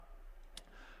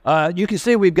You can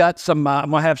see we've got some, I'm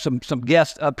going to have some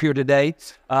guests up here today.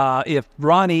 If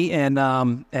Ronnie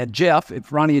and Jeff,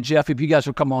 if you guys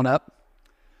will come on up,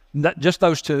 just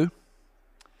those two.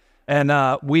 And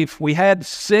we had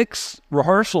 6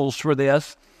 rehearsals for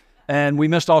this, and we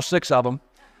missed all 6 of them.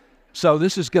 So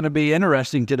this is going to be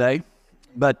interesting today.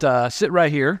 But sit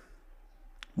right here,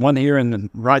 one here and then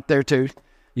right there too.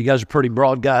 You guys are pretty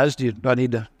broad guys. Do I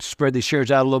need to spread these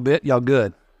chairs out a little bit? Y'all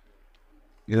good?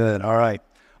 Good. All right.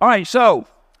 All right. So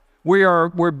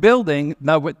we're building.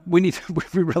 No, we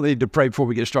really need to pray before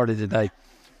we get started today.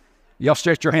 Y'all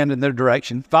stretch your hand in their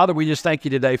direction. Father, we just thank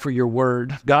you today for your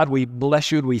word. God, we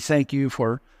bless you and we thank you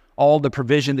for all the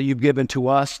provision that you've given to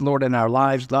us, Lord, in our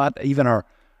lives, God, even our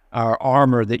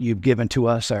armor that you've given to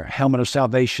us, our helmet of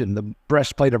salvation, the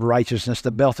breastplate of righteousness,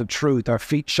 the belt of truth, our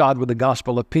feet shod with the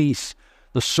gospel of peace,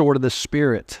 the sword of the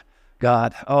Spirit,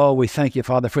 God. Oh, we thank you,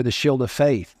 Father, for the shield of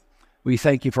faith. We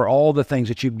thank you for all the things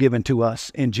that you've given to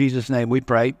us. In Jesus' name we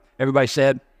pray. Everybody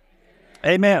said,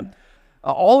 Amen.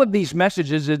 All of these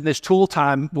messages in this tool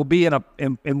time will be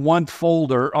in one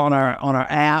folder on our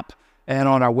app and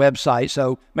on our website.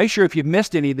 So make sure if you've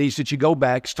missed any of these that you go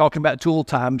back. It's talking about tool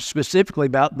time, specifically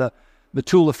about the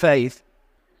tool of faith.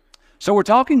 So we're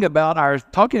talking about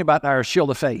our shield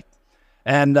of faith,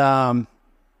 and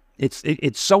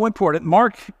it's so important.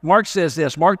 Mark says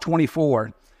this. Mark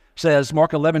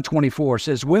 11:24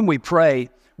 says, when we pray,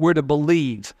 we're to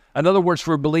believe. In other words,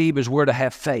 for believe is we're to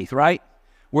have faith, right?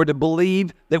 We're to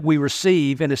believe that we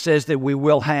receive, and it says that we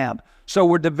will have. So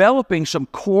we're developing some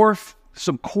core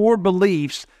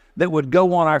beliefs that would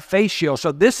go on our face shield.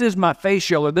 So this is my face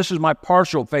shield, or this is my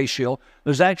partial face shield.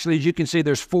 There's actually, as you can see,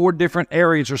 there's 4 different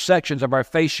areas or sections of our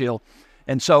face shield.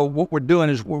 And so what we're doing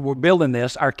is we're building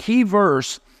this. Our key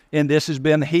verse in this has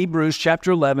been Hebrews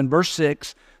chapter 11, verse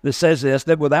 6, that says this,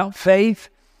 that without faith,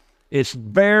 it's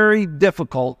very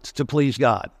difficult to please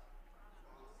God.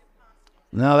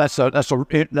 No, that's an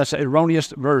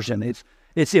erroneous version.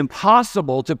 It's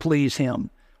impossible to please him.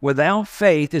 Without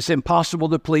faith, it's impossible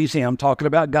to please him, talking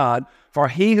about God. For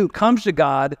he who comes to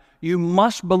God, you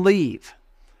must believe.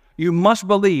 You must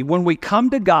believe. When we come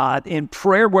to God in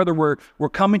prayer, whether we're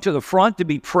coming to the front to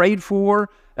be prayed for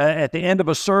at the end of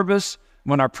a service,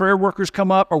 when our prayer workers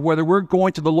come up, or whether we're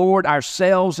going to the Lord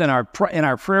ourselves in our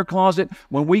prayer closet,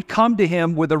 when we come to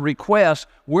him with a request,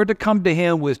 we're to come to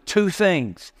him with 2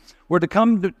 things. We're to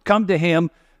come to him.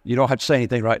 You don't have to say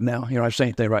anything right now.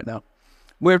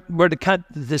 We're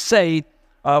to say,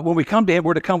 when we come to him,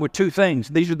 we're to come with 2 things.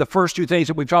 These are the first 2 things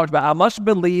that we've talked about. I must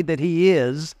believe that he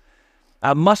is.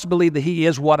 I must believe that he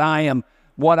is what I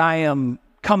am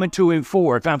coming to him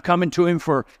for. If I'm coming to him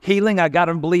for healing, I got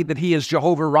to believe that he is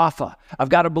Jehovah Rapha. I've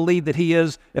got to believe that he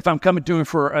is, if I'm coming to him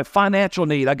for a financial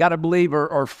need, I got to believe,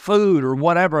 or food or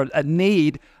whatever, a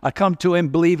need, I come to him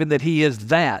believing that he is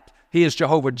that. He is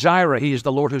Jehovah Jireh. He is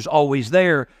the Lord who's always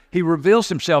there. He reveals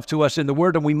himself to us in the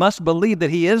Word, and we must believe that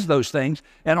he is those things.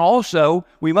 And also,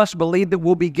 we must believe that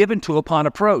we'll be given to upon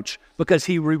approach, because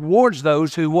he rewards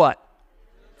those who what?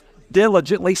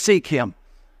 Diligently seek him.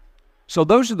 So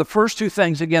those are the first 2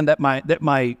 things, again, that my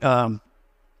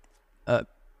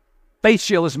faith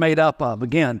shield is made up of.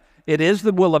 Again, it is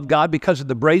the will of God because of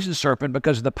the brazen serpent,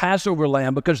 because of the Passover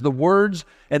lamb, because of the words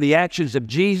and the actions of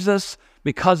Jesus,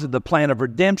 because of the plan of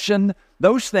redemption.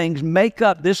 Those things make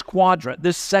up this quadrant,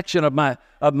 this section of my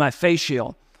faith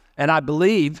shield. And I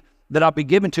believe that I'll be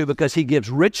given to because he gives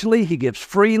richly, he gives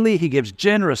freely, he gives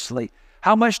generously.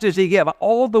 How much does he give?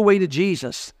 All the way to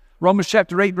Jesus. Romans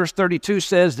chapter 8, verse 32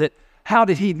 says that how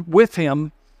did he with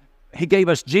him? He gave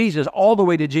us Jesus all the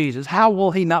way to Jesus. How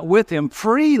will he not with him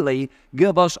freely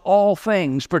give us all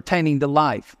things pertaining to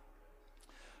life?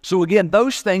 So again,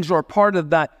 those things are part of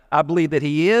that. I believe that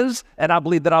he is, and I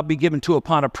believe that I'll be given to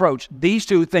upon approach. These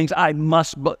 2 things I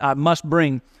must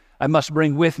bring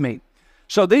with me.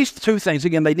 So these 2 things,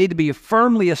 again, they need to be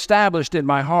firmly established in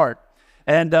my heart.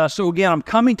 And so again, I'm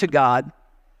coming to God.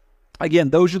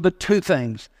 Again, those are the 2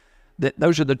 things.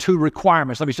 Those are the 2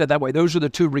 requirements. Let me say it that way. Those are the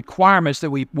 2 requirements that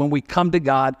when we come to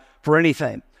God for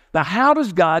anything. Now, how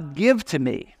does God give to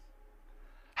me?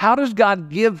 How does God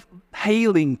give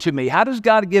healing to me? How does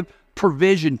God give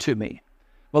provision to me?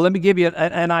 Well, let me give you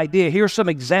an idea. Here's some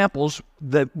examples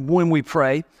that when we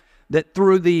pray, that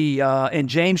through in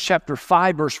James chapter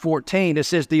 5, verse 14, it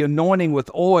says the anointing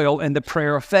with oil and the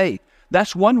prayer of faith.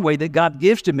 That's one way that God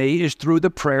gives to me, is through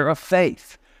the prayer of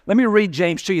faith. Let me read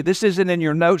James to you. This isn't in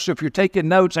your notes, so if you're taking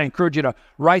notes, I encourage you to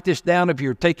write this down. If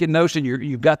you're taking notes and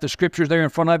you've got the scriptures there in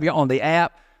front of you on the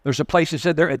app, there's a place that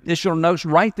said there, additional notes.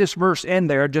 Write this verse in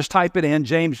there. Just type it in,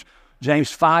 James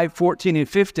 5, 14 and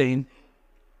 15.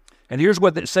 And here's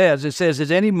what it says. It says,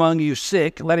 is any among you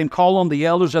sick? Let him call on the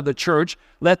elders of the church.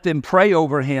 Let them pray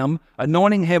over him,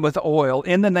 anointing him with oil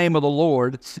in the name of the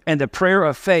Lord. And the prayer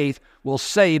of faith will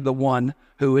save the one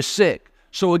who is sick.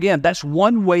 So again, that's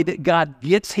one way that God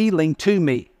gets healing to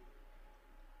me.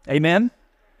 Amen?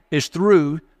 Is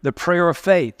through the prayer of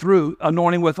faith, through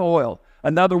anointing with oil.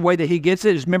 Another way that he gets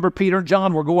it is, remember Peter and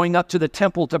John were going up to the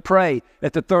temple to pray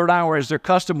at the third hour as their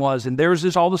custom was. And there's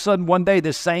this, all of a sudden one day,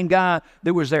 this same guy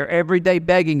that was there every day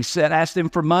begging, asked him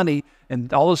for money.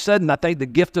 And all of a sudden, I think the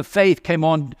gift of faith came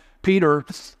on Peter,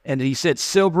 and he said,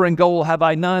 silver and gold have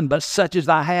I none, but such as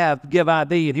I have give I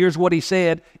thee. And here's what he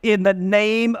said, in the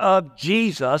name of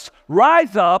Jesus,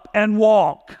 rise up and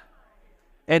walk.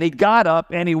 And he got up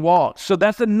and he walked. So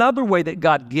that's another way that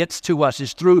God gets to us,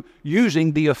 is through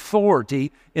using the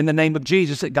authority in the name of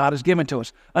Jesus that God has given to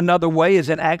us. Another way is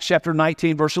in Acts chapter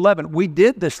 19, verse 11. We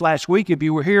did this last week. If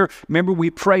you were here, remember we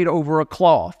prayed over a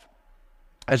cloth.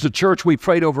 As a church, we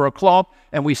prayed over a cloth,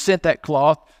 and we sent that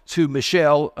cloth to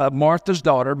Michelle, Martha's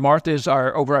daughter. Martha is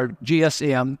over our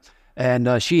GSM,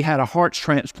 and she had a heart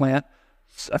transplant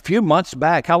a few months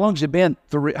back. How long has it been?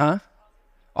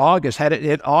 August, had it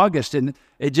in August, and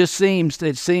it seems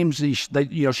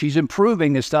that she's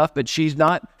improving and stuff, but she's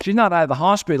not out of the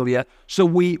hospital yet. So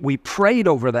we prayed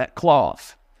over that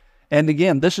cloth. And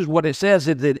again, this is what it says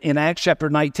in Acts chapter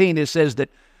 19. It says that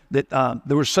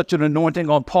there was such an anointing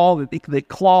on Paul that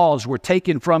claws were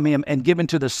taken from him and given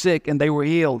to the sick, and they were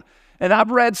healed. And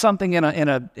I've read something in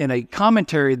a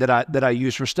commentary that I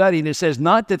use for studying. It says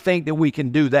not to think that we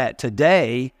can do that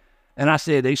today. And I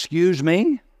said, excuse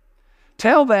me?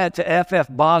 Tell that to F.F.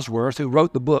 Bosworth, who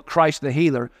wrote the book Christ the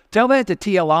Healer. Tell that to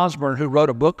T.L. Osborne, who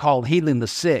wrote a book called Healing the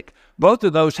Sick. Both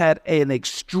of those had an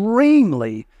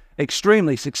extremely,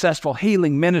 extremely successful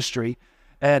healing ministry,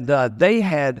 and they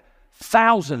had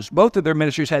thousands. Both of their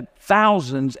ministries had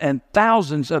thousands and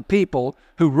thousands of people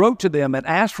who wrote to them and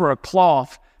asked for a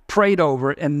cloth, prayed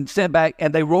over it, and sent back,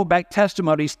 and they wrote back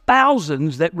testimonies,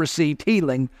 thousands that received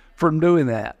healing from doing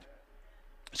that.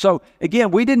 So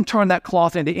again, we didn't turn that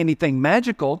cloth into anything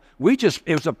magical. It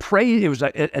was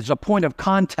a point of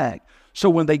contact. So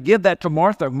when they give that to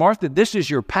Martha, this is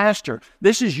your pastor.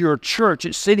 This is your church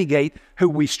at City Gate, who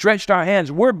we stretched our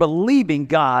hands. We're believing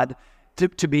God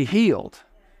to be healed.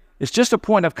 It's just a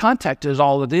point of contact is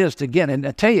all it is. And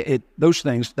I tell you, those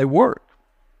things, they work.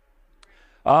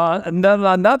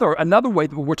 Another way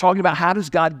that we're talking about, how does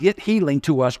God get healing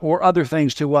to us or other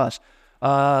things to us?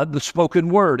 The spoken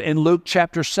word. In Luke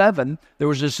chapter 7, there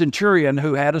was a centurion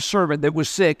who had a servant that was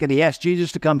sick, and he asked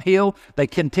Jesus to come heal. They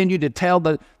continued to tell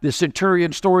the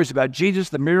centurion stories about Jesus,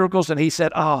 the miracles, and he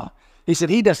said,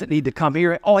 he doesn't need to come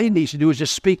here. All he needs to do is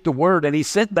just speak the word. And he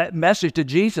sent that message to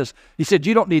Jesus. He said,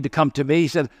 you don't need to come to me. He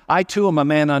said, I too am a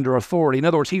man under authority. In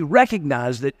other words, he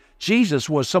recognized that Jesus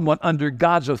was someone under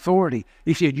God's authority.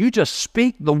 He said, you just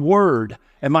speak the word,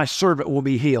 and my servant will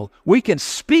be healed. We can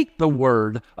speak the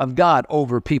word of God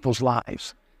over people's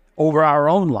lives, over our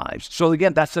own lives. So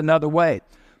again, that's another way.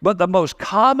 But the most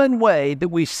common way that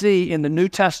we see in the New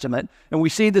Testament, and we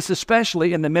see this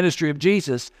especially in the ministry of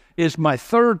Jesus, is my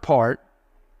third part.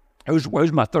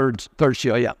 Where's my third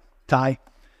show? Yeah, Ty.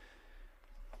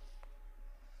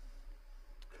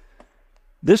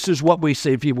 This is what we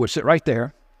see, if you would sit right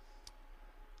there.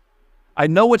 I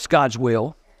know it's God's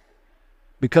will,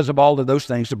 because of all of those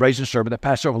things, the brazen serpent, the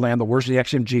Passover lamb, the words of the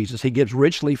action of Jesus. He gives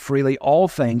richly, freely, all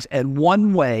things. And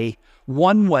one way,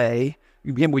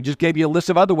 again, we just gave you a list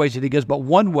of other ways that he gives, but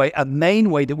one way, a main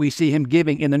way that we see him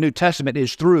giving in the New Testament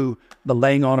is through the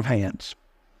laying on of hands.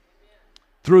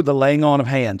 Through the laying on of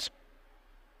hands.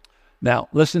 Now,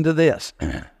 listen to this.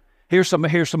 Here's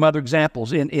some other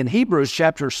examples. In Hebrews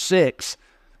chapter 6,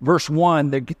 verse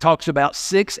 1, it talks about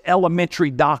 6 elementary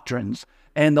doctrines.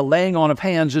 And the laying on of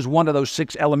hands is one of those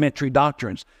 6 elementary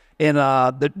doctrines. And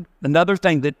another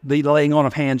thing that the laying on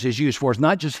of hands is used for is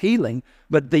not just healing,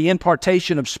 but the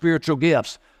impartation of spiritual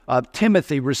gifts.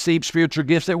 Timothy received spiritual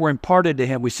gifts that were imparted to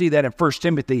him. We see that in 1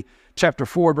 Timothy chapter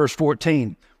 4, verse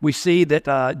 14. We see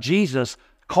that Jesus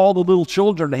called the little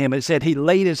children to him. It said he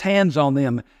laid his hands on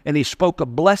them and he spoke a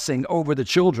blessing over the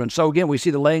children. So again, we see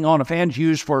the laying on of hands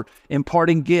used for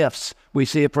imparting gifts. We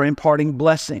see it for imparting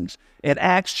blessings. In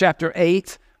Acts chapter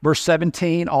 8, verse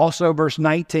 17, also verse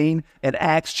 19, in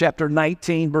Acts chapter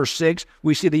 19, verse 6,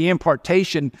 we see the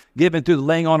impartation given through the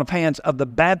laying on of hands of the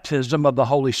baptism of the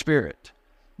Holy Spirit.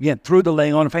 Again, through the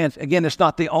laying on of hands. Again, it's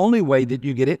not the only way that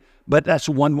you get it, but that's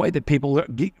one way that people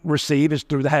receive is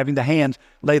through having the hands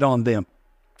laid on them.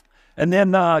 And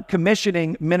then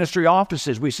commissioning ministry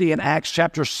offices. We see in Acts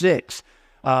chapter 6,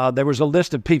 There was a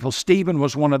list of people. Stephen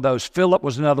was one of those. Philip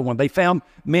was another one. They found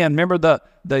men. Remember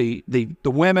the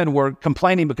women were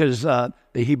complaining because the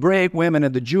Hebraic women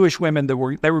and the Jewish women,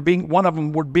 one of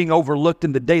them were being overlooked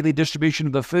in the daily distribution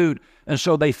of the food. And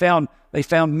so they found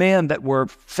men that were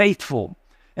faithful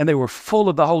and they were full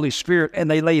of the Holy Spirit, and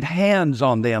they laid hands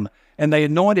on them and they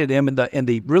anointed them in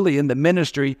the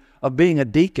ministry of being a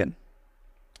deacon.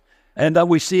 And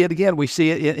we see it again. We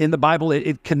see it in the Bible.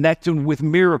 It connected with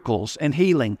miracles and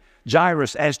healing.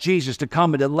 Jairus asked Jesus to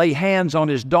come and to lay hands on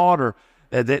his daughter.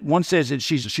 That one says that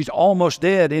she's almost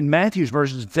dead. In Matthew's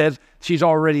version, it says she's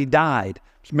already died.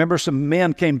 Remember, some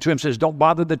men came to him and says, "Don't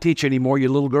bother to teach anymore. Your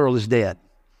little girl is dead."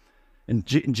 And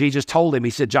Jesus told him, he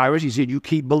said, "Jairus," he said, "you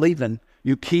keep believing.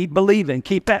 You keep believing.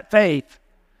 Keep that faith."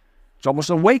 It's almost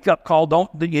a wake-up call.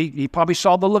 He probably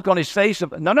saw the look on his face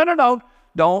of, no.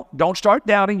 Don't start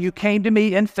doubting. You came to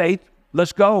me in faith.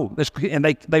 Let's go. And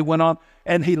they went on,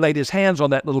 and he laid his hands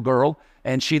on that little girl,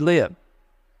 and she lived.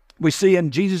 We see in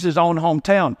Jesus' own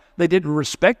hometown, they didn't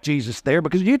respect Jesus there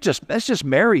because that's just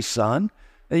Mary's son.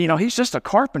 And, he's just a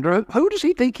carpenter. Who does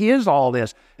he think he is, all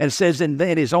this? And it says in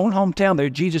his own hometown there,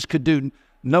 Jesus could do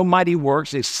no mighty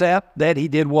works except that he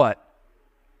did what?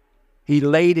 He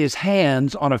laid his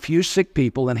hands on a few sick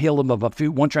people and healed them of a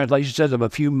few, one translation says, of a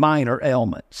few minor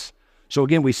ailments. So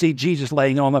again, we see Jesus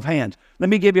laying on of hands. Let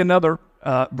me give you another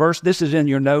verse. This is in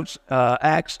your notes.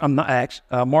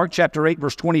 Mark chapter 8,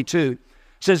 verse 22. It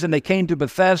says, "And they came to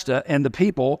Bethesda, and the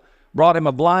people brought him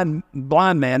a blind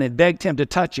man and begged him to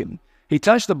touch him. He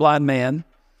touched the blind man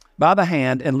by the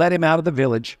hand and led him out of the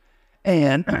village.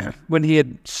 And when he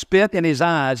had spit in his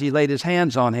eyes, he laid his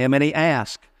hands on him, and he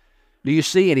asked, 'Do you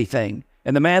see anything?'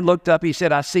 And the man looked up. He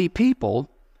said, 'I see people,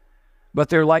 but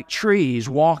they're like trees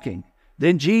walking.'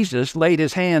 Then Jesus laid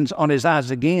his hands on his eyes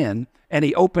again, and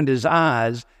he opened his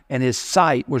eyes, and his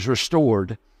sight was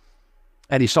restored,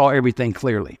 and he saw everything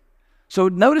clearly." So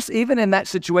notice, even in that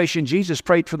situation, Jesus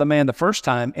prayed for the man the first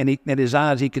time, and in his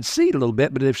eyes he could see it a little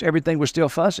bit, but everything was still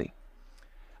fuzzy.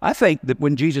 I think that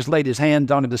when Jesus laid his hands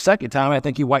on him the second time, I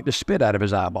think he wiped the spit out of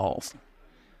his eyeballs.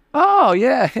 Oh,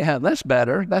 yeah, that's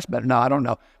better. No, I don't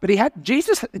know. But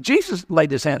Jesus laid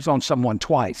his hands on someone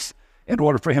twice in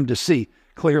order for him to see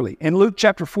clearly. In Luke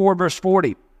chapter 4, verse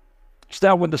 40,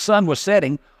 still when the sun was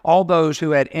setting, all those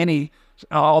who had any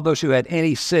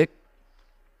sick,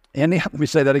 let me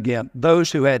say that again,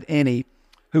 those who had any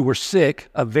who were sick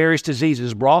of various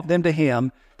diseases brought them to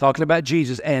him, talking about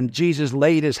Jesus, and Jesus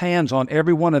laid his hands on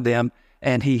every one of them,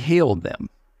 and he healed them.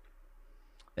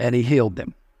 And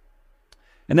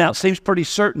now it seems pretty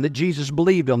certain that Jesus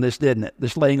believed on this, didn't it?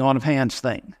 This laying on of hands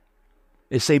thing.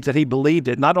 It seems that he believed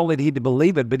it. Not only did he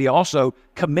believe it, but he also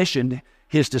commissioned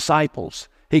his disciples.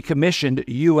 He commissioned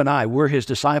you and I. We're his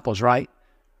disciples, right?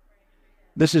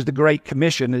 This is the Great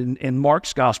Commission in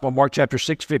Mark's Gospel, Mark chapter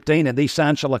 6:15, "And these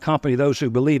signs shall accompany those who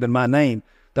believe in my name.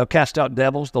 They'll cast out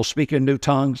devils. They'll speak in new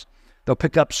tongues. They'll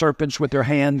pick up serpents with their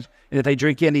hands. And if they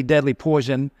drink any deadly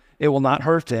poison, it will not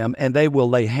hurt them. And they will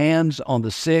lay hands on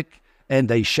the sick, and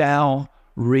they shall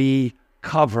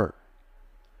recover."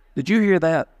 Did you hear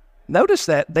that? Notice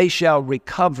that they shall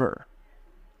recover.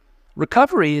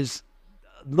 Recovery is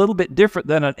a little bit different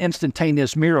than an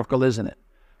instantaneous miracle, isn't it?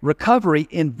 Recovery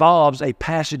involves a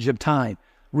passage of time.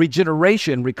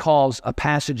 Regeneration recalls a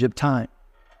passage of time.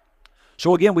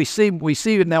 So again, we see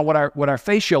now what our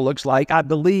faith shield looks like. I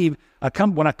believe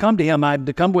when I come to him, I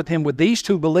come with him with these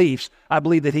two beliefs. I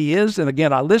believe that he is, and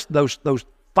again, I list those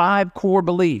 5 core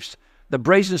beliefs: the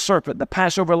brazen serpent, the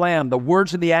Passover lamb, the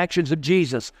words and the actions of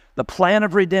Jesus, the plan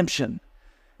of redemption.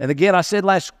 And again, I said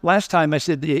last time, I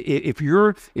said, if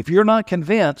you're not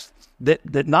convinced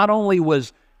that not only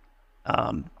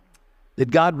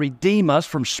did God redeem us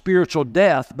from spiritual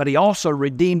death, but he also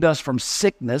redeemed us from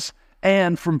sickness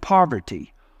and from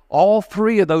poverty. All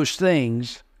 3 of those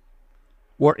things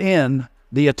were in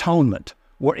the atonement,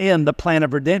 were in the plan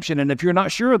of redemption. And if you're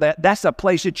not sure of that, that's a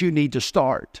place that you need to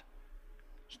start.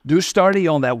 Do study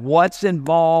on that. What's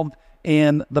involved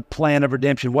in the plan of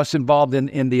redemption? What's involved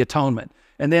in the atonement?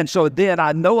 And then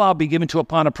I know I'll be given to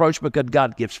upon approach, because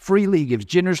God gives freely, he gives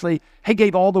generously. He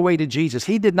gave all the way to Jesus.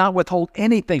 He did not withhold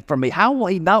anything from me. How will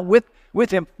he not with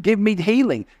him give me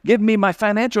healing, give me my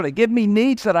financial, give me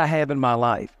needs that I have in my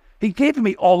life? He gave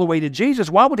me all the way to Jesus.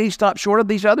 Why would he stop short of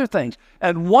these other things?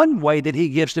 And one way that he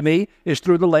gives to me is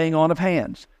through the laying on of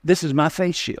hands. This is my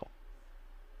face shield.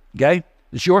 Okay?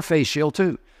 It's your face shield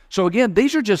too. So again,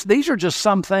 these are just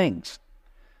some things.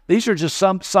 These are just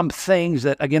some things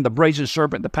that, again, the brazen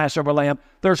serpent, the Passover lamb,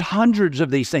 there's hundreds of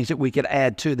these things that we could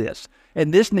add to this.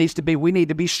 And we need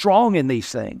to be strong in these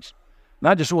things.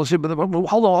 Not just, well,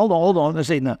 hold on. Let's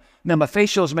see. Now my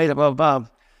face shield is made up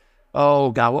of,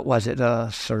 oh God, what was it?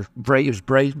 Brazen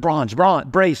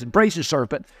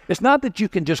serpent. It's not that you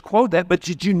can just quote that, but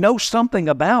did you know something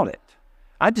about it?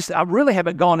 I really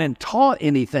haven't gone and taught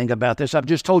anything about this. I've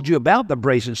just told you about the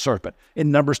brazen serpent in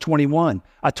Numbers 21.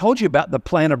 I told you about the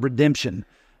plan of redemption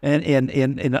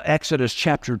in Exodus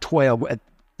chapter 12,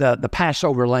 the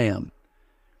Passover lamb.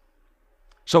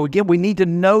 So again, we need to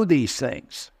know these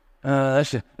things.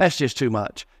 That's just too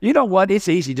much. You know what? It's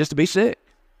easy just to be sick.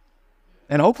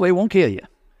 And hopefully it won't kill you.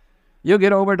 You'll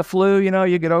get over the flu,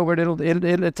 you get over it.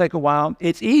 It'll take a while.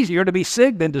 It's easier to be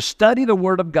sick than to study the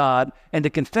Word of God and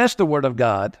to confess the Word of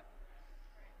God.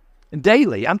 And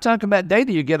daily, I'm talking about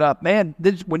daily you get up. Man,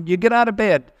 when you get out of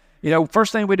bed,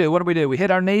 first thing we do, what do? We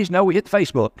hit our knees? No, we hit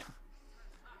Facebook.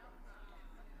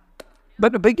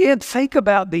 But to begin, think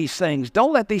about these things.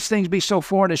 Don't let these things be so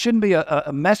foreign. It shouldn't be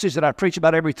a message that I preach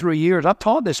about every 3 years. I've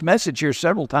taught this message here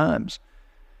several times.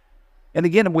 And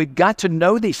again, we've got to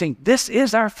know these things. This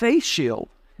is our face shield.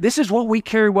 This is what we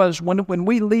carry when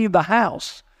we leave the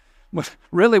house.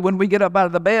 Really, when we get up out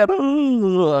of the bed,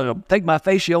 take my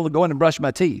face shield and go in and brush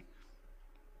my teeth.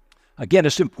 Again,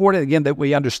 it's important, that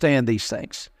we understand these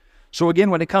things. So again,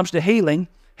 when it comes to healing,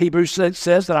 Hebrews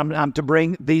says that I'm to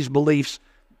bring these beliefs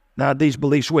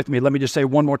with me. Let me just say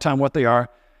one more time what they are.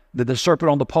 The serpent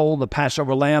on the pole, the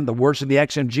Passover lamb, the words of the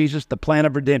accent of Jesus, the plan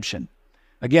of redemption.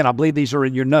 Again, I believe these are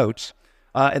in your notes.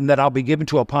 And that I'll be given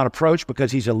to upon approach,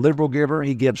 because he's a liberal giver.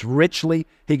 He gives richly.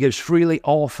 He gives freely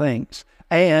all things.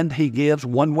 And he gives,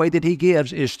 one way that he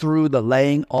gives is through the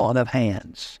laying on of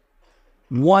hands.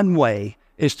 One way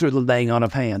is through the laying on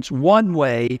of hands. One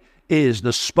way is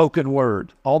the spoken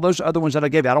word. All those other ones that I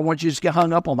gave you, I don't want you to just get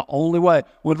hung up on the only way.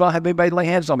 What if I have anybody lay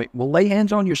hands on me? Well, lay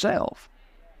hands on yourself.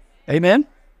 Amen?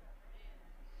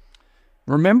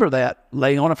 Remember that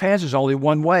laying on of hands is only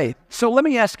one way. So let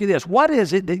me ask you this. What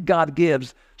is it that God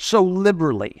gives so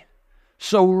liberally,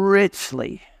 so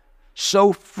richly,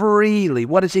 so freely?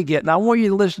 What does he get? Now, I want you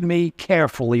to listen to me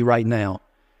carefully right now.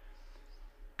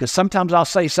 Because sometimes I'll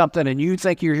say something and you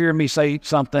think you're hearing me say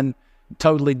something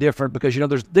totally different, because,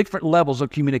 there's different levels of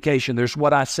communication. There's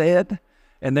what I said,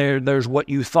 and there's what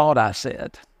you thought I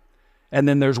said. And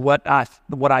then there's what I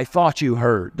thought you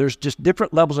heard. There's just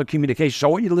different levels of communication. So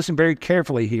I want you to listen very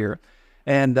carefully here.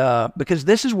 And because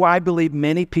this is why I believe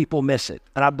many people miss it.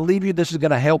 And I believe this is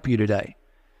going to help you today.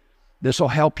 This will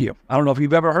help you. I don't know if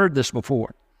you've ever heard this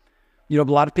before. A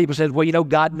lot of people say, well,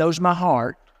 God knows my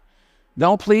heart.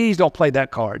 Please don't play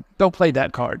that card. Don't play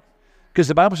that card. Because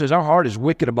the Bible says our heart is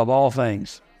wicked above all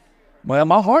things. Well,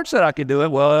 my heart said I could do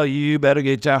it. Well, you better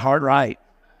get your heart right.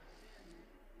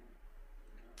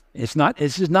 It's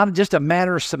just not just a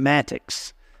matter of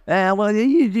semantics.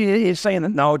 You're saying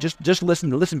that. No, just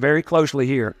listen very closely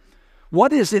here.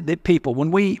 What is it that people,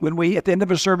 when we at the end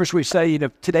of a service, we say,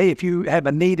 today, if you have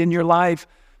a need in your life,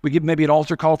 we give maybe an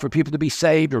altar call for people to be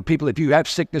saved, or people, if you have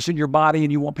sickness in your body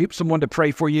and you want someone to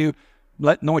pray for you,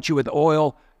 anoint you with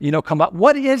oil, come up.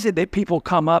 What is it that people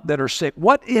come up that are sick?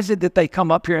 What is it that they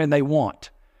come up here and they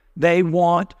want? They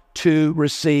want to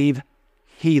receive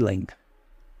healing.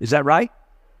 Is that right?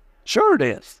 Sure it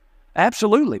is.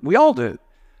 Absolutely. We all do.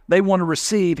 They want to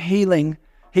receive healing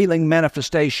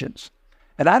manifestations.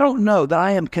 And I don't know that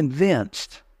I am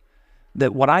convinced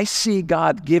that what I see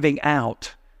God giving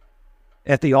out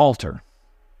at the altar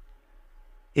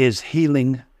is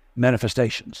healing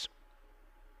manifestations.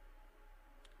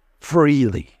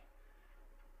 Freely.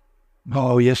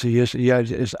 Oh, yes.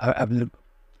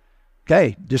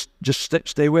 Okay, just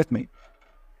stay with me.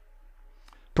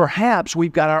 Perhaps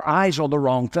we've got our eyes on the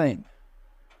wrong thing.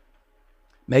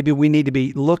 Maybe we need to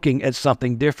be looking at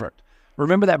something different.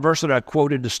 Remember that verse that I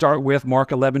quoted to start with, Mark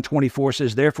 11:24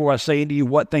 says, therefore I say unto you,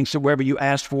 what things soever you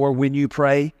ask for when you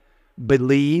pray,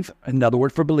 believe. Another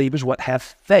word for believe is what? Have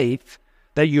faith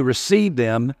that you receive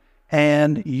them,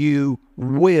 and you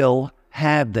will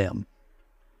have them.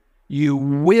 You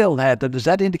will have them. Does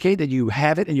that indicate that you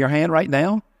have it in your hand right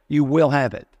now? You will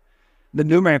have it. The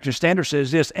New American Standard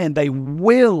says this, and they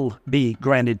will be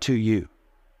granted to you.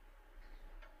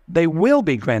 They will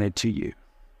be granted to you.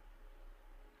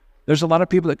 There's a lot of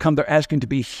people that come there asking to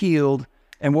be healed,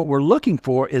 and what we're looking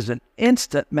for is an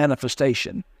instant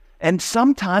manifestation. And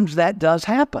sometimes that does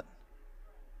happen.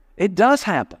 It does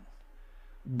happen.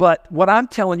 But what I'm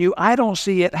telling you, I don't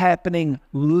see it happening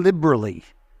liberally.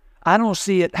 I don't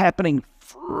see it happening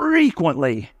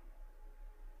frequently.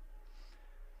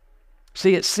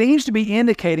 See, it seems to be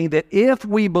indicating that if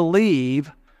we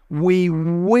believe, we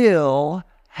will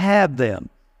have them.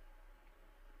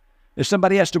 If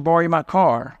somebody has to borrow my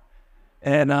car,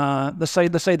 And let's say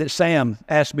that Sam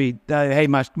asked me, hey,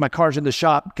 my car's in the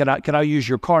shop. Can I use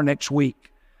your car next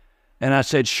week? And I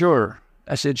said, sure.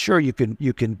 I said, sure, you can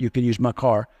use my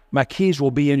car. My keys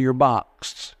will be in your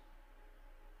box.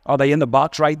 Are they in the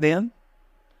box right then?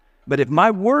 But if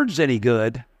my word's any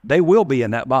good, they will be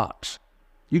in that box.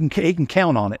 You can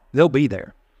count on it. They'll be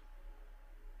there.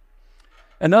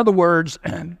 In other words,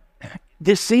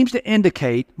 this seems to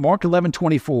indicate, Mark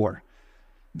 11:24,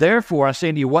 therefore I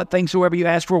say to you, what things soever you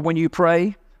ask for when you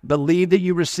pray, believe that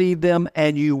you receive them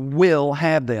and you will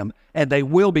have them, and they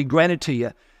will be granted to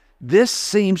you. This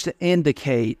seems to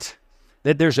indicate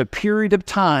that there's a period of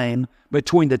time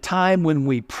between the time when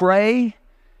we pray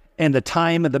and the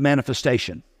time of the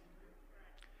manifestation.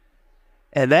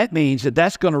 And that means that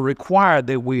that's going to require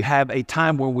that we have a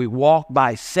time where we walk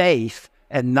by faith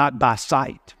and not by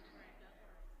sight.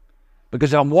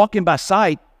 Because if I'm walking by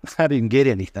sight, I didn't get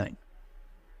anything.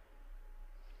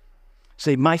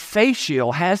 See, my faith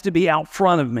shield has to be out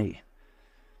front of me.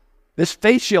 This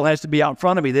faith shield has to be out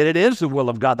front of me, that it is the will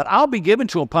of God, that I'll be given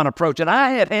to upon approach, and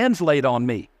I had hands laid on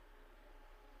me.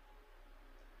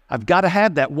 I've got to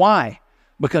have that. Why?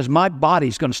 Because my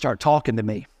body's going to start talking to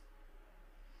me.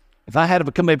 If I had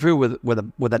to come up here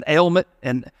with an ailment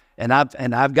and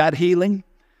I've got healing,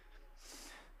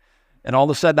 and all of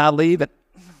a sudden I leave,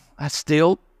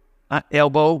 my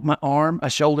elbow, my arm, my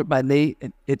shoulder, my knee,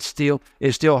 it still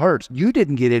hurts. You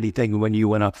didn't get anything when you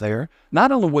went up there.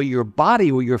 Not only will your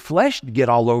body or your flesh get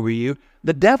all over you,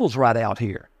 the devil's right out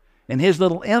here. And his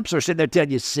little imps are sitting there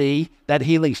telling you, see, that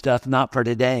healing stuff's not for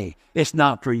today. It's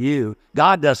not for you.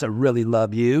 God doesn't really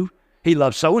love you. He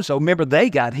loves so-and-so. Remember, they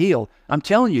got healed. I'm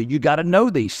telling you, you got to know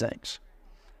these things.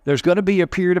 There's going to be a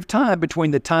period of time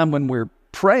between the time when we're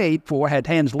prayed for, had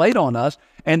hands laid on us,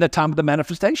 and the time of the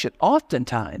manifestation,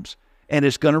 oftentimes. And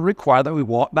it's going to require that we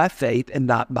walk by faith and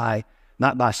not by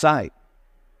sight.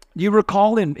 You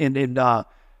recall in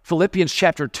Philippians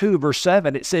chapter 2, verse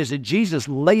 7, it says that Jesus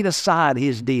laid aside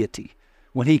his deity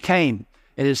when he came.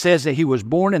 And it says that he was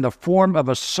born in the form of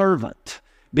a servant,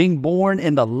 being born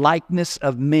in the likeness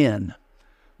of men.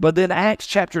 But then Acts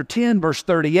chapter 10, verse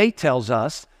 38 tells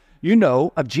us, you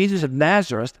know, of Jesus of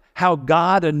Nazareth, how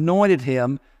God anointed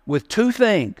him with two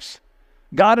things.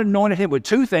 God anointed him with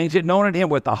two things. He anointed him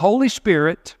with the Holy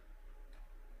Spirit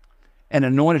and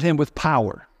anointed him with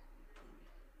power.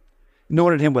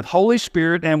 Anointed him with Holy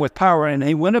Spirit and with power, and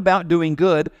he went about doing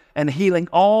good and healing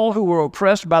all who were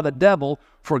oppressed by the devil,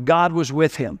 for God was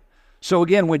with him. So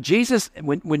again, when Jesus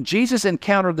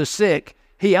encountered the sick,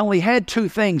 he only had two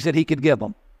things that he could give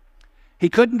them. He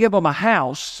couldn't give them a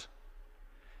house.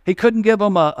 He couldn't give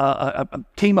them a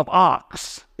team of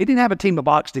ox. He didn't have a team of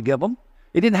ox to give them.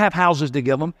 He didn't have houses to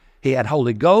give them. He had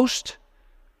Holy Ghost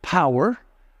power.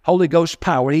 Holy Ghost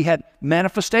power. He had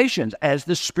manifestations as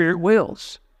the Spirit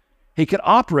wills. He could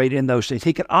operate in those things.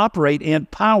 He could operate in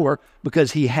power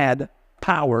because he had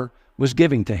power was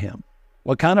given to him.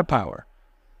 What kind of power?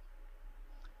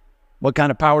 What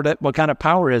kind of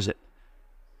power is it?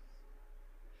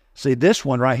 See, this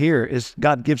one right here is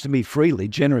God gives to me freely,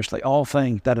 generously, all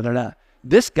things, da-da-da-da.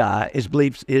 This guy is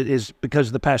because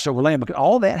of the Passover lamb. Because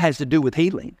all that has to do with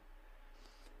healing.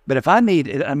 But if I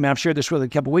need, I've shared this with you a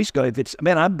couple of weeks ago. If it's,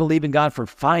 I believe in God for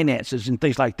finances and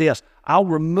things like this, I'll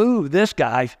remove this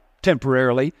guy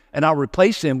temporarily and I'll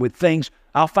replace him with things.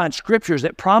 I'll find scriptures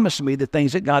that promise me the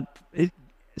things that God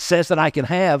says that I can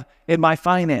have in my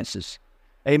finances.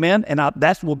 Amen. And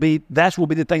that will be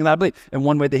the thing that I believe. And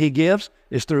one way that he gives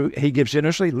is through, he gives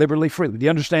generously, liberally, freely. Do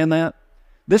you understand that?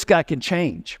 This guy can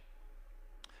change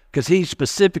because he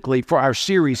specifically for our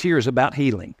series here is about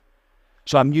healing.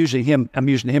 So I'm using him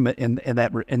in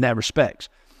that respect.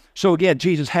 So again,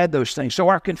 Jesus had those things. So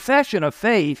our confession of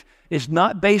faith is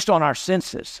not based on our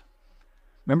senses.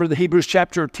 Remember the Hebrews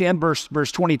chapter 10,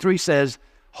 verse 23 says,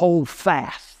 hold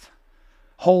fast,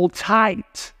 hold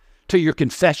tight to your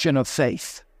confession of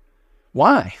faith.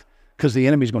 Why? Because the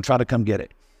enemy's going to try to come get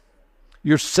it.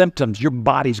 Your symptoms, your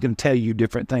body's going to tell you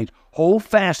different things. Hold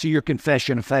fast to your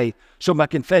confession of faith. So my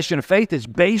confession of faith is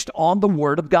based on the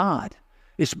Word of God.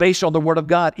 It's based on the Word of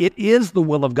God. It is the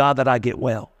will of God that I get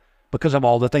well because of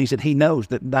all the things that he knows,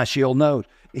 that thy shield knows,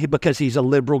 because he's a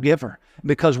liberal giver.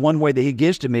 Because one way that he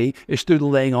gives to me is through the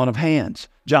laying on of hands.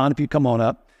 John, if you come on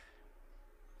up.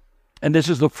 And this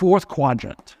is the fourth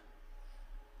quadrant.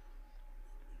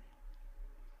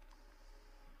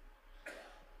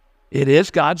 It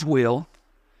is God's will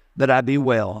that I be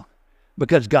well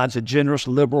because God's a generous,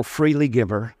 liberal, freely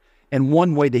giver. And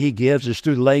one way that he gives is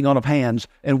through the laying on of hands.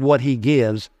 And what he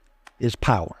gives is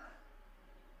power.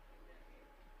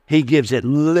 He gives it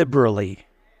liberally.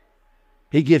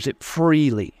 He gives it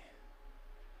freely.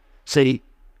 See,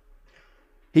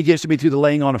 he gives to me through the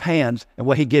laying on of hands, and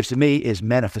what he gives to me is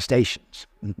manifestations.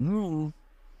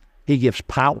 He gives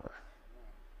power.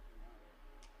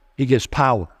 He gives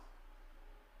power.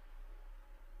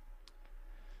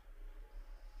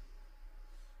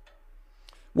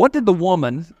 What did the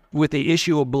woman with the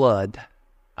issue of blood,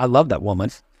 I love that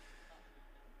woman,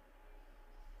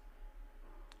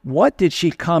 what did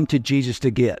she come to Jesus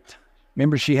to get?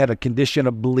 Remember, she had a condition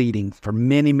of bleeding for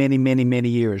many, many, many, many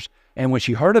years. And when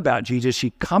she heard about Jesus, she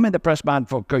come into press by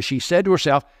because she said to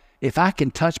herself, if I can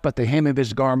touch but the hem of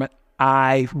his garment,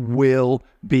 I will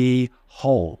be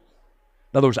whole.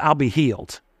 In other words, I'll be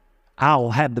healed.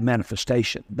 I'll have the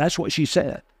manifestation. That's what she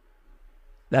said.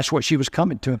 That's what she was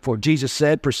coming to him for. Jesus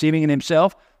said, perceiving in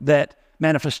himself, that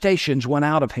manifestations went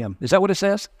out of him. Is that what it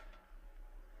says?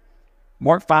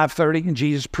 Mark 5:30, and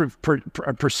Jesus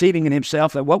perceiving in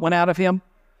himself that what went out of him?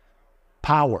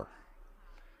 Power.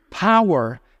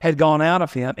 Power had gone out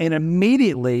of him, and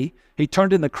immediately he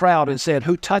turned in the crowd and said,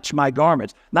 who touched my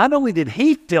garments? Not only did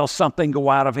he feel something go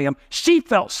out of him, she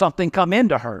felt something come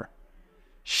into her.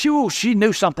 She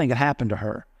knew something had happened to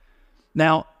her.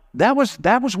 Now, that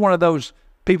was one of those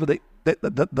people that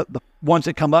the ones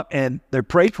that come up and they're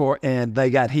prayed for and they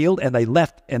got healed and they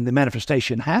left and the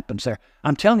manifestation happens there.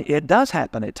 I'm telling you, it does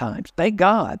happen at times. Thank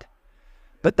God.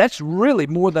 But that's really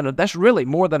more than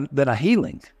a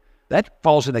healing. That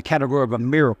falls in the category of a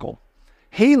miracle.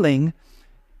 Healing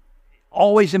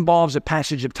always involves a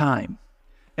passage of time.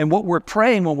 And what we're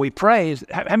praying when we pray is,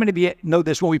 how many of you know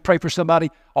this? When we pray for somebody,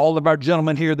 all of our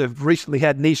gentlemen here that have recently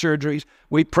had knee surgeries,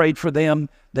 we prayed for them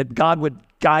that God would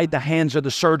guide the hands of the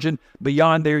surgeon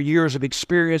beyond their years of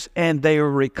experience and their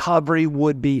recovery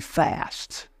would be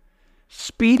fast.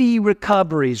 Speedy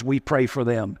recoveries, we pray for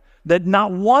them. That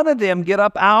not one of them get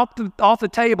up off the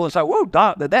table and say, whoa,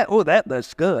 doc,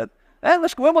 that's good.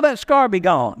 When will that scar be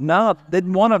gone? No,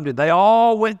 didn't one of them do. They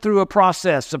all went through a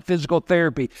process of physical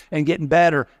therapy and getting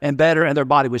better and better, and their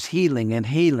body was healing and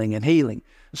healing and healing.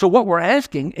 So what we're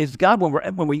asking is, God,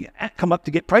 when we come up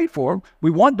to get prayed for, we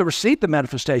want to receive the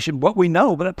manifestation, what we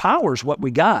know, but it powers what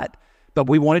we got. But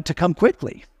we want it to come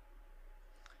quickly.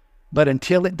 But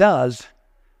until it does,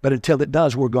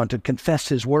 we're going to confess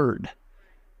his word.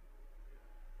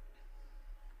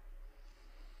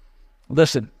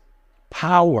 Listen,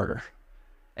 power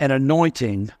and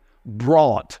anointing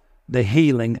brought the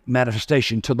healing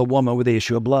manifestation to the woman with the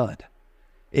issue of blood.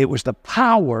 It was the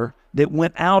power that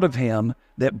went out of him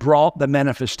that brought the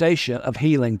manifestation of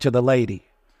healing to the lady.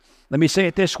 Let me say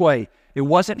it this way. It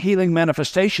wasn't healing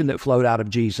manifestation that flowed out of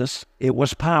Jesus. It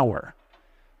was power.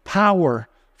 Power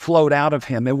flowed out of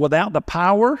him. And without the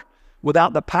power,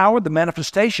 the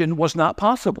manifestation was not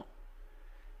possible.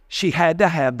 She had to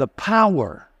have the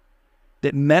power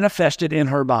that manifested in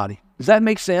her body. Does that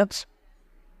make sense?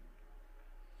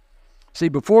 See,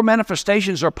 before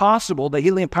manifestations are possible, the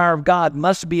healing power of God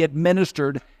must be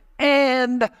administered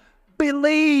and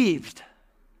believed.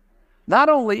 Not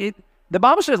only, the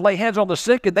Bible says, lay hands on the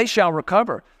sick and they shall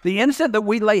recover. The instant that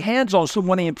we lay hands on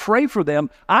someone and pray for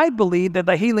them, I believe that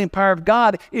the healing power of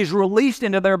God is released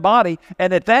into their body.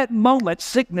 And at that moment,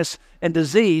 sickness and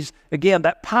disease, again,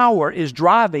 that power is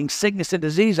driving sickness and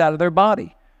disease out of their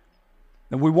body.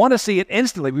 And we want to see it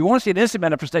instantly. We want to see an instant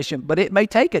manifestation, but it may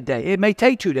take a day. It may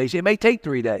take 2 days. It may take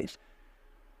 3 days.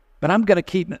 But I'm going to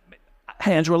keep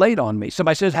hands were laid on me.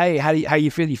 Somebody says, hey, how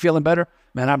you feel? You feeling better?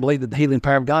 Man, I believe that the healing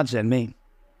power of God's in me.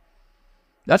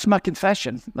 That's my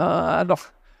confession. I don't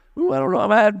know. I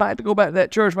might have to go back to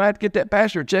that church. I might have to get that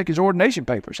pastor to check his ordination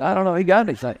papers. I don't know. He got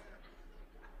anything.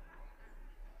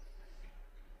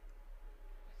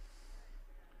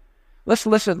 Let's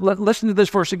listen to this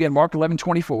verse again, Mark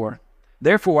 11:24.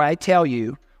 Therefore, I tell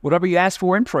you, whatever you ask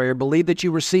for in prayer, believe that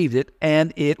you received it,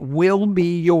 and it will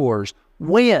be yours.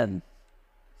 When?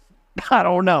 I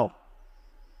don't know.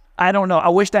 I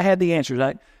wished I had the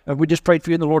answers. We just prayed for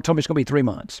you, and the Lord told me it's going to be 3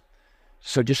 months.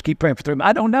 So just keep praying for 3 months.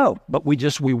 I don't know, but we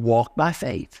walk by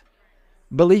faith.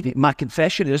 Believing. My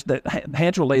confession is that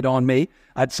hands were laid on me,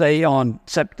 I'd say on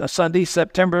Sunday,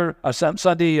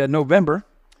 November,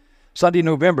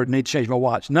 need to change my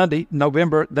watch.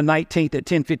 November the 19th at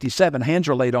 10:57, hands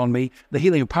were laid on me. The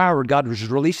healing power of God was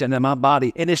released into my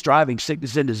body, and it's driving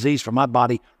sickness and disease from my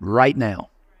body right now.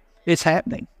 It's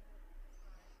happening.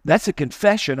 That's a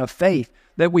confession of faith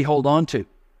that we hold on to.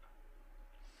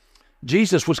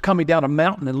 Jesus was coming down a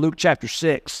mountain in Luke chapter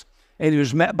 6, and he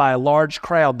was met by a large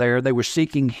crowd there. They were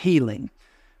seeking healing.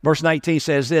 Verse 19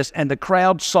 says this, and the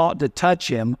crowd sought to touch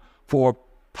him, for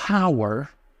power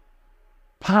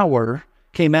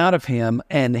came out of him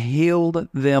and healed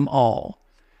them all.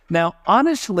 Now,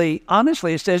 honestly,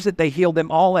 it says that they healed them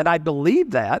all, and I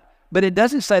believe that, But it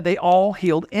doesn't say they all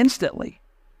healed instantly.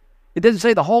 It doesn't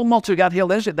say the whole multitude got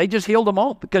healed instantly. They just healed them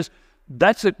all, because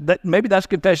maybe that's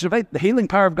confession of faith. The healing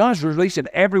power of God is released in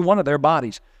every one of their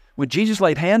bodies. When Jesus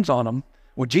laid hands on them,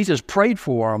 when Jesus prayed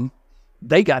for them,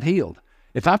 they got healed.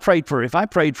 If I prayed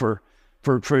for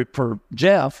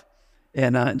Jeff,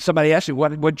 and somebody asked me,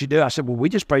 what'd you do? I said, well, we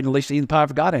just prayed and released the healing power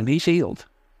of God, and he's healed.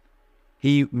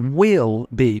 He will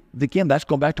be. Again, that's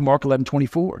going back to Mark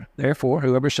 11:24. Therefore,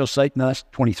 whoever shall say, no, that's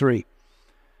 23.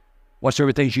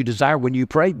 Whatsoever things you desire when you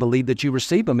pray, believe that you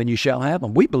receive them and you shall have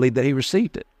them. We believe that he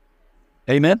received it.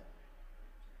 Amen?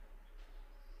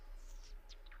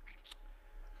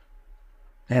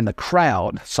 And the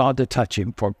crowd sought to touch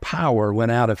him, for power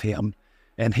went out of him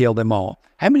and healed them all.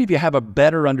 How many of you have a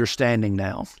better understanding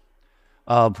now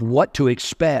of what to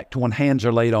expect when hands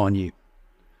are laid on you,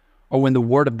 or when the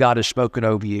word of God is spoken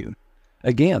over you?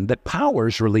 Again, that power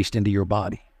is released into your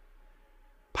body.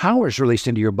 Power is released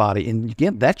into your body. And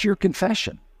again, that's your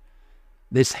confession.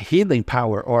 This healing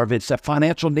power, or if it's a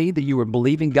financial need that you were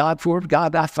believing God for,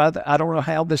 God, I don't know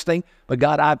how this thing, but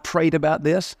God, I prayed about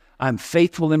this. I'm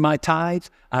faithful in my tithes.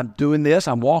 I'm doing this.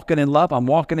 I'm walking in love. I'm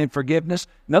walking in forgiveness.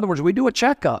 In other words, we do a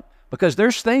checkup, because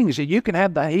there's things that you can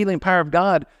have the healing power of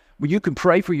God where you can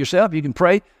pray for yourself. You can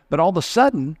pray, but all of a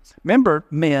sudden, remember,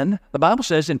 men, the Bible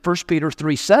says in 1 Peter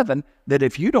 3:7 that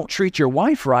if you don't treat your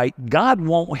wife right, God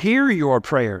won't hear your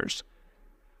prayers.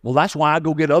 Well, that's why I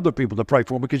go get other people to pray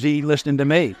for them, because he ain't listening to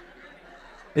me.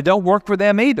 It don't work for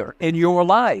them either in your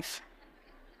life.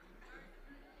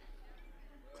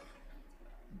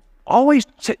 Always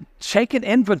take an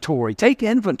inventory. Take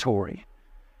inventory.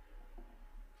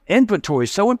 Inventory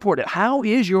is so important. How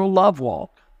is your love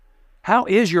walk? How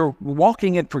is your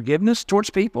walking in forgiveness towards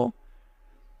people?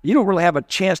 You don't really have a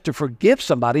chance to forgive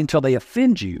somebody until they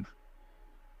offend you.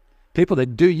 People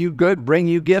that do you good, bring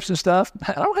you gifts and stuff,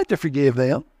 I don't have to forgive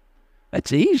them.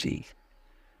 That's easy.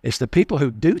 It's the people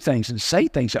who do things and say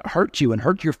things that hurt you and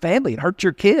hurt your family and hurt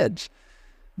your kids.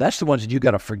 That's the ones that you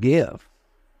got to forgive.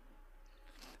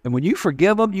 And when you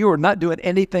forgive them, you are not doing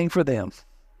anything for them.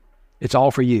 It's all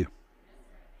for you.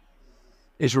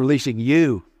 It's releasing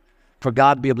you for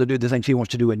God to be able to do the things he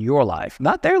wants to do in your life,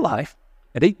 not their life.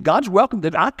 And God's welcome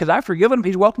to, because I've forgiven him,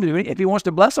 he's welcome to do it. If he wants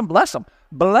to bless them, bless them.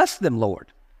 Bless them, Lord.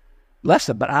 Bless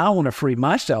them. But I want to free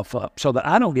myself up so that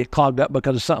I don't get clogged up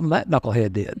because of something that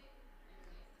knucklehead did.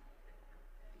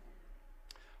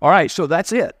 All right, so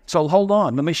that's it. So hold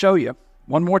on. Let me show you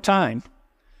one more time.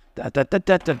 I'm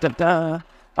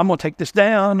going to take this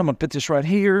down. I'm going to put this right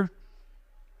here.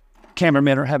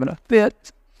 Cameramen are having a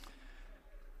fit.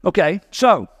 Okay,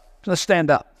 so let's stand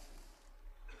up.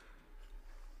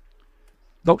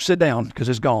 Don't sit down, because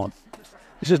it's gone.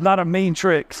 This is not a mean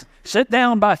trick. Sit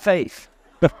down by faith.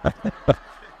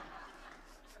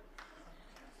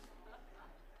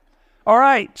 All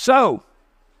right, so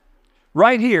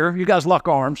right here, you guys lock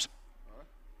arms.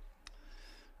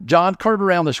 John, curve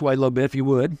around this way a little bit, if you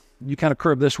would. You kind of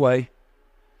curve this way.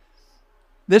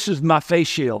 This is my face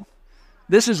shield.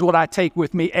 This is what I take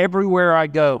with me everywhere I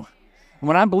go.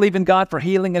 When I'm believing God for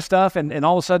healing and stuff, and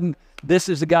all of a sudden, this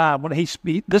is the guy. When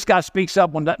this guy speaks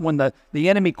up when the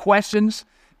enemy questions,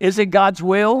 is it God's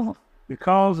will?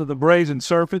 Because of the brazen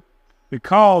serpent,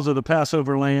 because of the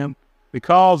Passover lamb,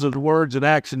 because of the words and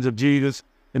actions of Jesus,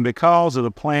 and because of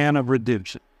the plan of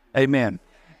redemption. Amen.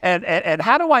 And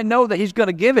how do I know that he's going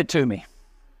to give it to me?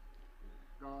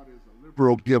 God is a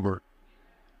liberal giver.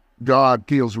 God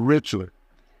gives richly.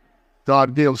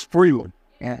 God gives freely.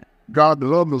 Yeah. God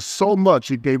loved us so much,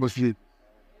 he gave us you.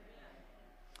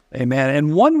 Amen.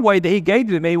 And one way that he gave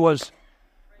to me was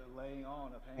The laying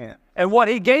on of hands. And what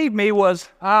he gave me was,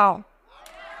 oh,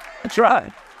 that's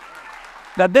right.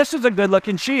 Now, this is a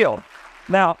good-looking shield.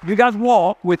 Now, you guys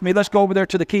walk with me. Let's go over there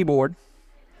to the keyboard.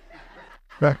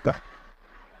 Back there.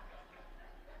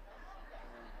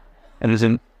 And it's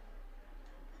in.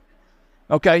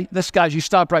 Okay, this guys, you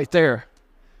stop right there.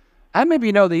 How many of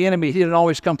you know the enemy, he didn't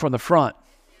always come from the front?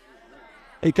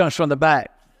 He comes from the back.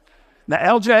 Now,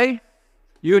 LJ,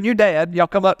 you and your dad, y'all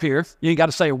come up here. You ain't got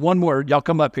to say one word. Y'all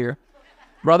come up here.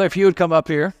 Brother, if you would come up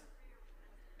here.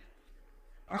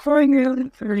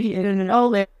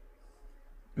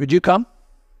 Would you come?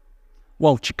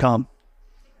 Won't you come?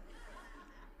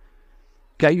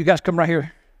 Okay, you guys come right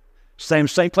here. Same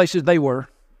place as they were.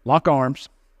 Lock arms.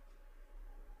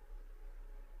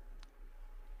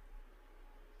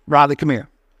 Riley, come here.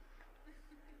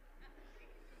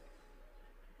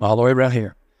 All the way around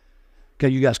here. Okay,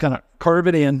 you guys kind of curve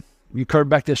it in. You curve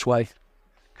back this way.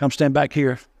 Come stand back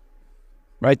here.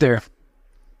 Right there.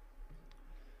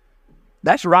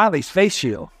 That's Riley's face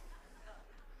shield.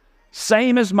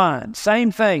 Same as mine.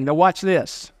 Same thing. Now watch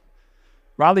this.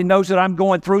 Riley knows that I'm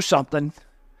going through something.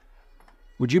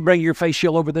 Would you bring your face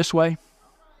shield over this way?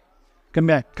 Come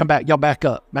back, come back. Y'all back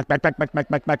up. Back. Back.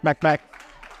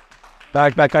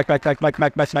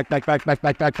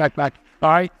 Back. All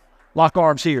right. Lock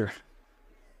arms here.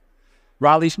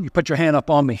 Riley, you put your hand up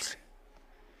on me.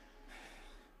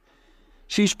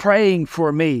 She's praying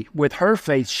for me with her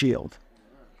faith shield.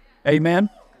 Amen.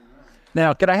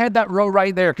 Now, could I have that row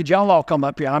right there? Could y'all all come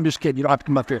up here? I'm just kidding. You don't have to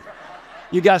come up here.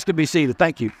 You guys can be seated.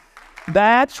 Thank you.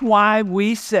 That's why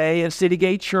we say at City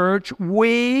Gate Church,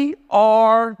 we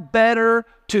are better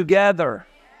together.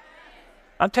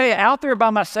 I'll tell you, out there by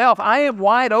myself, I am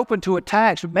wide open to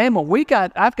attacks. Man, when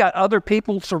I've got other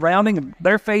people surrounding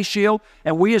their face shield,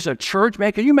 and we as a church,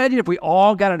 man, can you imagine if we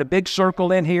all got in a big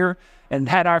circle in here and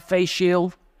had our face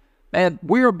shield? Man,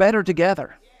 we are better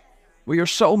together. We are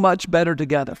so much better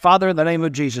together. Father, in the name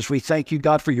of Jesus, we thank you,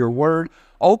 God, for your word.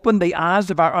 Open the eyes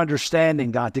of our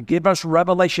understanding, God, to give us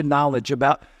revelation knowledge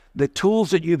about the tools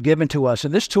that you've given to us.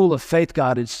 And this tool of faith,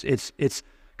 God,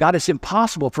 God, it's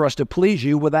impossible for us to please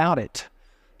you without it.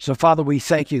 So, Father, we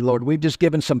thank you, Lord. We've just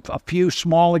given a few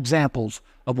small examples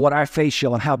of what our faith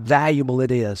shield and how valuable it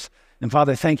is. And,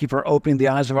 Father, thank you for opening the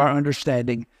eyes of our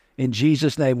understanding. In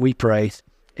Jesus' name we pray.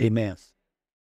 Amen.